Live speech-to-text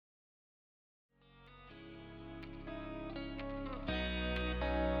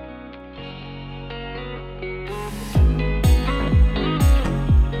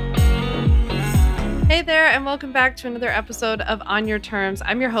Hey there, and welcome back to another episode of On Your Terms.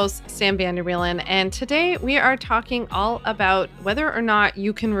 I'm your host, Sam Vanderwielen, and today we are talking all about whether or not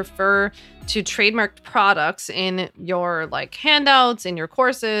you can refer to trademarked products in your handouts, in your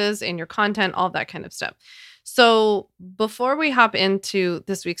courses, in your content, all that kind of stuff. So before we hop into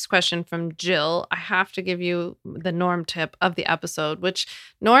this week's question from Jill, I have to give you the Norm tip of the episode, which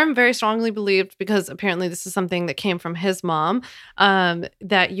Norm very strongly believed, because apparently this is something that came from his mom,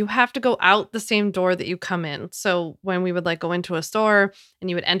 that you have to go out the same door that you come in. So when we would go into a store and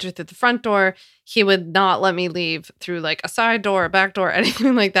you would enter through the front door, he would not let me leave through a side door, a back door,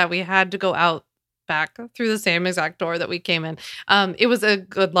 anything like that. We had to go out back through the same exact door that we came in. It was a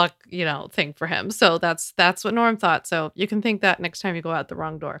good luck, thing for him. So that's what Norm thought. So you can think that next time you go out the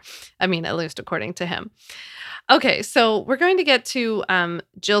wrong door. I mean, at least according to him. Okay, so we're going to get to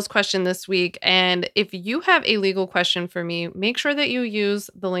Jill's question this week. And if you have a legal question for me, make sure that you use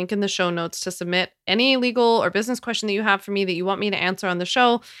the link in the show notes to submit any legal or business question that you have for me that you want me to answer on the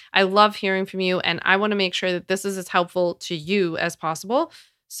show. I love hearing from you, and I want to make sure that this is as helpful to you as possible.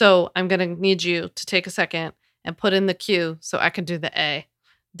 So I'm going to need you to take a second and put in the Q so I can do the A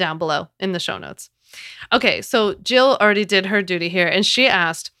down below in the show notes. Okay, so Jill already did her duty here, and she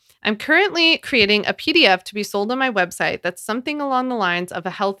asked, I'm currently creating a PDF to be sold on my website that's something along the lines of a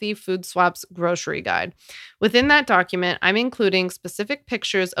healthy food swaps grocery guide. Within that document, I'm including specific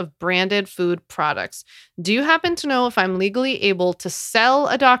pictures of branded food products. Do you happen to know if I'm legally able to sell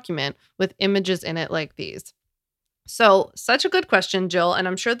a document with images in it like these? So, such a good question, Jill. And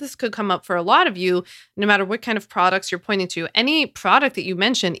I'm sure this could come up for a lot of you, no matter what kind of products you're pointing to. Any product that you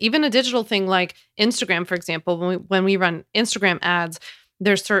mention, even a digital thing like Instagram, for example, when we run Instagram ads,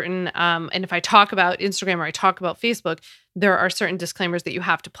 there's certain, and if I talk about Instagram or I talk about Facebook, there are certain disclaimers that you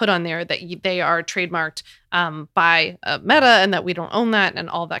have to put on there that they are trademarked by Meta and that we don't own that and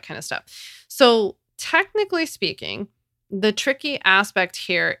all that kind of stuff. So, technically speaking, the tricky aspect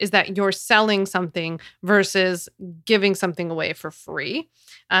here is that you're selling something versus giving something away for free,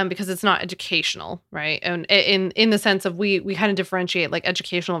 because it's not educational, right? And in the sense of we kind of differentiate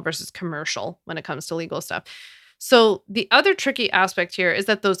educational versus commercial when it comes to legal stuff. So the other tricky aspect here is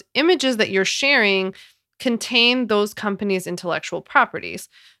that those images that you're sharing contain those companies' intellectual properties.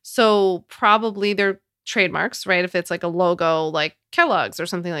 So probably they're trademarks, right? If it's a logo like Kellogg's or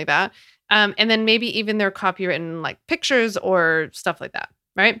something like that. And then maybe even their copywritten pictures or stuff like that,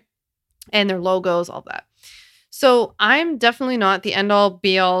 right? And their logos, all that. So I'm definitely not the end all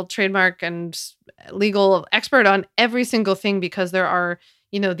be all trademark and legal expert on every single thing, because there are,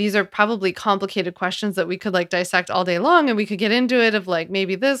 these are probably complicated questions that we could dissect all day long, and we could get into it of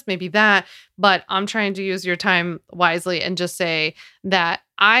maybe this, maybe that. But I'm trying to use your time wisely and just say that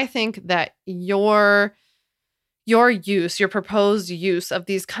I think that your proposed use of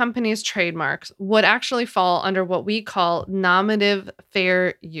these companies' trademarks would actually fall under what we call nominative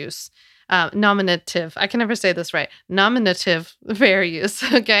fair use. Nominative. I can never say this right. Nominative fair use.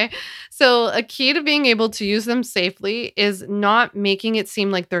 Okay. So a key to being able to use them safely is not making it seem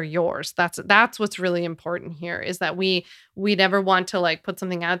like they're yours. That's what's really important here, is that we never want to put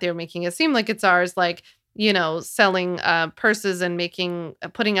something out there making it seem like it's ours, selling purses and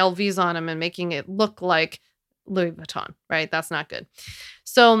putting LVs on them and making it look like Louis Vuitton, right? That's not good.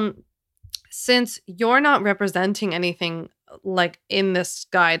 So since you're not representing anything in this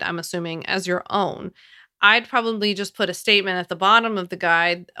guide, I'm assuming, as your own, I'd probably just put a statement at the bottom of the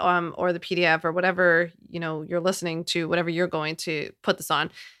guide, or the PDF or whatever, you're listening to, whatever you're going to put this on,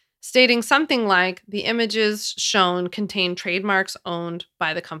 stating something like the images shown contain trademarks owned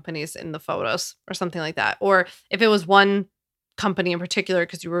by the companies in the photos or something like that. Or if it was one company in particular,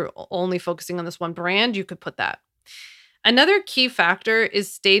 because you were only focusing on this one brand, you could put that. Another key factor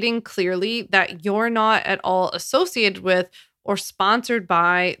is stating clearly that you're not at all associated with or sponsored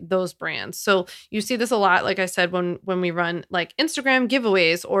by those brands. So you see this a lot, like I said, when we run Instagram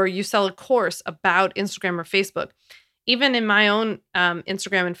giveaways, or you sell a course about Instagram or Facebook. Even in my own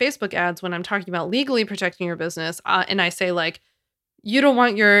Instagram and Facebook ads, when I'm talking about legally protecting your business, and I say you don't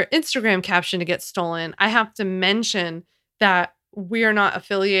want your Instagram caption to get stolen, I have to mention that we are not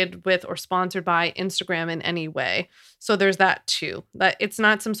affiliated with or sponsored by Instagram in any way. So there's that too, that it's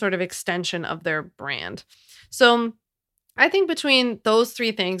not some sort of extension of their brand. So I think between those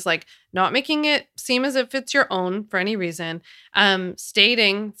three things, not making it seem as if it's your own for any reason,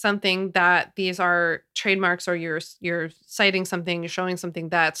 stating something that these are trademarks, or you're citing something, you're showing something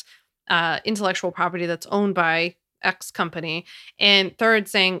that's intellectual property that's owned by X company. And third,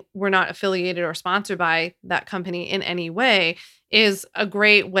 saying we're not affiliated or sponsored by that company in any way is a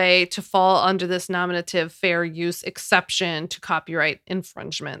great way to fall under this nominative fair use exception to copyright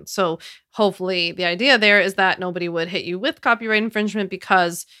infringement. So hopefully the idea there is that nobody would hit you with copyright infringement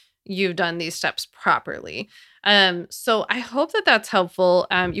because you've done these steps properly. So I hope that that's helpful.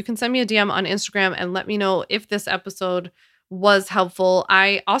 You can send me a DM on Instagram and let me know if this episode was helpful.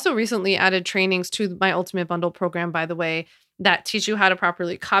 I also recently added trainings to my Ultimate Bundle program, by the way, that teach you how to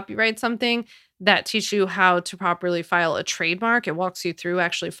properly copyright something, that teach you how to properly file a trademark. It walks you through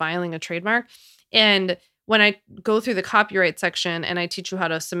actually filing a trademark. And when I go through the copyright section and I teach you how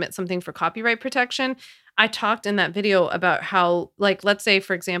to submit something for copyright protection, I talked in that video about how, like, let's say,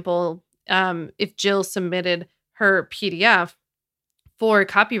 for example, if Jill submitted her PDF for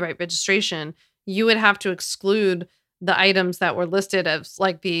copyright registration, you would have to exclude the items that were listed as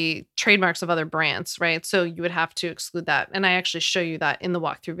like the trademarks of other brands, right? So you would have to exclude that. And I actually show you that in the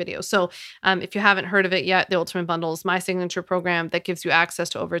walkthrough video. So if you haven't heard of it yet, the Ultimate Bundle is my signature program that gives you access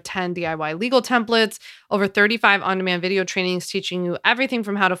to over 10 DIY legal templates, over 35 on-demand video trainings teaching you everything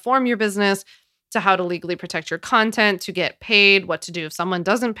from how to form your business to how to legally protect your content, to get paid, what to do if someone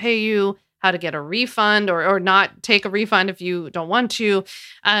doesn't pay you, how to get a refund or not take a refund if you don't want to.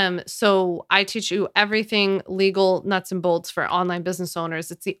 So I teach you everything legal nuts and bolts for online business owners.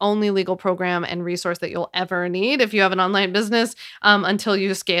 It's the only legal program and resource that you'll ever need if you have an online business until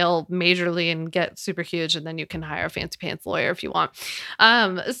you scale majorly and get super huge. And then you can hire a fancy pants lawyer if you want.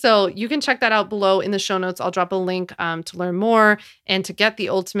 So you can check that out below in the show notes. I'll drop a link to learn more. And to get the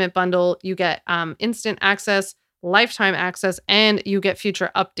Ultimate Bundle, you get instant access, lifetime access, and you get future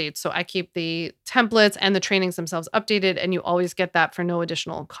updates. So I keep the templates and the trainings themselves updated, and you always get that for no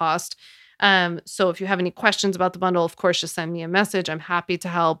additional cost. So if you have any questions about the bundle, of course, just send me a message. I'm happy to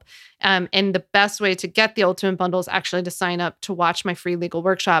help. And the best way to get the Ultimate Bundle is actually to sign up to watch my free legal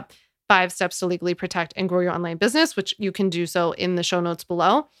workshop, 5 Steps to Legally Protect and Grow Your Online Business, which you can do so in the show notes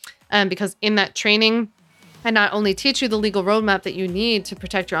below. Because in that training, I not only teach you the legal roadmap that you need to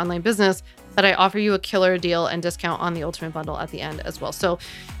protect your online business, but I offer you a killer deal and discount on the Ultimate Bundle at the end as well. So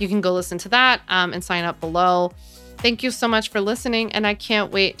you can go listen to that and sign up below. Thank you so much for listening, and I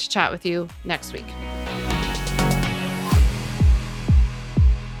can't wait to chat with you next week.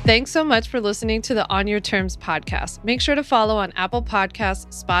 Thanks so much for listening to the On Your Terms podcast. Make sure to follow on Apple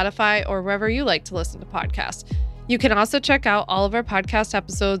Podcasts, Spotify, or wherever you like to listen to podcasts. You can also check out all of our podcast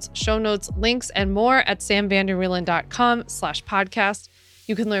episodes, show notes, links, and more at samvanderwielen.com/podcast.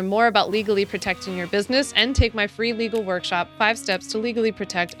 You can learn more about legally protecting your business and take my free legal workshop, 5 Steps to Legally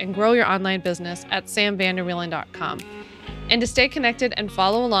Protect and Grow Your Online Business at samvanderwielen.com. And to stay connected and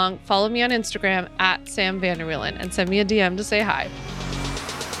follow along, follow me on Instagram at samvanderwielen and send me a DM to say hi.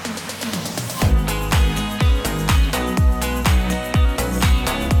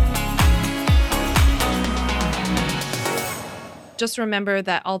 Just remember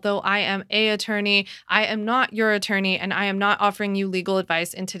that although I am an attorney, I am not your attorney, and I am not offering you legal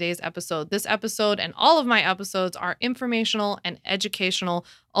advice in today's episode. This episode and all of my episodes are informational and educational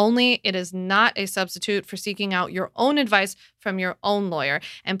only. It is not a substitute for seeking out your own advice from your own lawyer.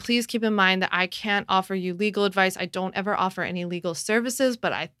 And please keep in mind that I can't offer you legal advice. I don't ever offer any legal services,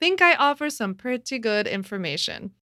 but I think I offer some pretty good information.